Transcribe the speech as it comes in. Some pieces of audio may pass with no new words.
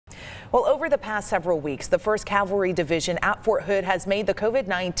Well, over the past several weeks, the 1st Cavalry Division at Fort Hood has made the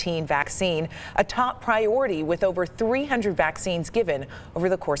COVID-19 vaccine a top priority with over 300 vaccines given over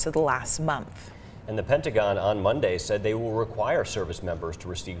the course of the last month. And the Pentagon on Monday said they will require service members to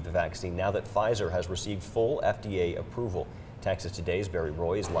receive the vaccine now that Pfizer has received full FDA approval. Texas Today's Barry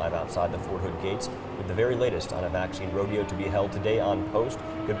Roy is live outside the Fort Hood gates with the very latest on a vaccine rodeo to be held today on post.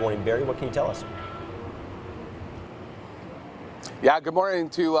 Good morning, Barry. What can you tell us? Yeah, good morning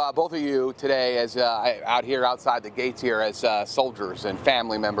to both of you today as out here outside the gates here as soldiers and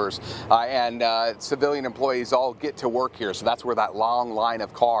family members and civilian employees all get to work here. So that's where that long line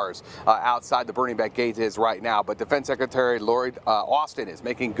of cars outside the Bernie Beck gate is right now. But Defense Secretary Lloyd Austin is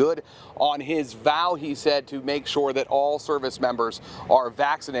making good on his vow, he said, to make sure that all service members are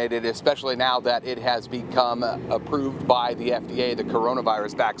vaccinated, especially now that it has become approved by the FDA, the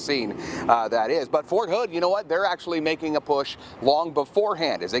coronavirus vaccine that is. But Fort Hood, you know what? They're actually making a push long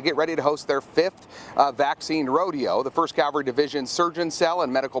beforehand as they get ready to host their 5th vaccine rodeo. The 1st Cavalry Division Surgeon Cell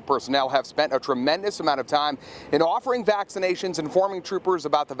and medical personnel have spent a tremendous amount of time in offering vaccinations, informing troopers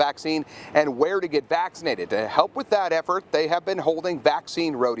about the vaccine and where to get vaccinated. To help with that effort, they have been holding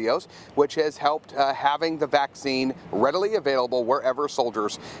vaccine rodeos, which has helped having the vaccine readily available wherever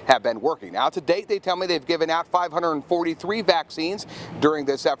soldiers have been working. Now, to date, they tell me they've given out 543 vaccines during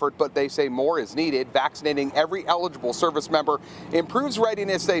this effort, but they say more is needed. Vaccinating every eligible service member improves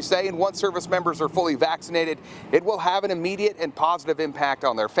readiness, they say, and once service members are fully vaccinated, it will have an immediate and positive impact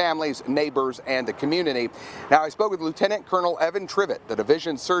on their families, neighbors, and the community. Now, I spoke with Lieutenant Colonel Evan Trivett, the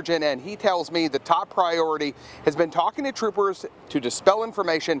division surgeon, and he tells me the top priority has been talking to troopers to dispel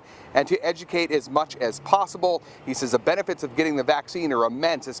information and to educate as much as possible. He says the benefits of getting the vaccine are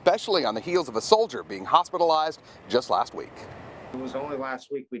immense, especially on the heels of a soldier being hospitalized just last week. It was only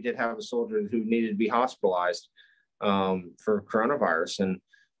last week we did have a soldier who needed to be hospitalized for coronavirus, and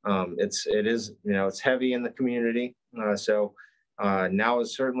it's heavy in the community. So now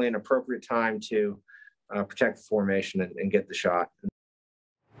is certainly an appropriate time to protect the formation and get the shot.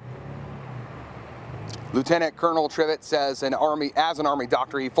 Lieutenant Colonel Trivett says as an Army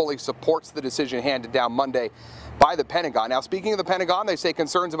doctor, he fully supports the decision handed down Monday by the Pentagon. Now, speaking of the Pentagon, they say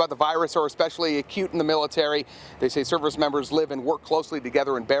concerns about the virus are especially acute in the military. They say service members live and work closely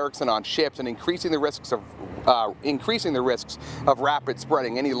together in barracks and on ships, and increasing the risks of rapid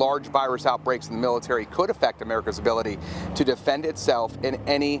spreading. Any large virus outbreaks in the military could affect America's ability to defend itself in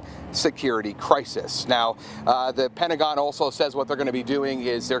any security crisis. Now, the Pentagon also says what they're going to be doing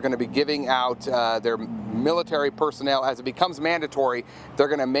is they're going to be giving out their military personnel, as it becomes mandatory, they're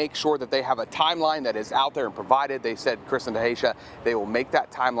going to make sure that they have a timeline that is out there and provided. They said, Chris and Dahacia, they will make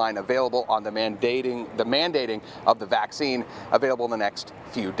that timeline available on the mandating of the vaccine available in the next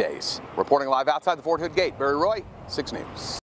few days. Reporting live outside the Fort Hood gate, Barry Roy, 6 News.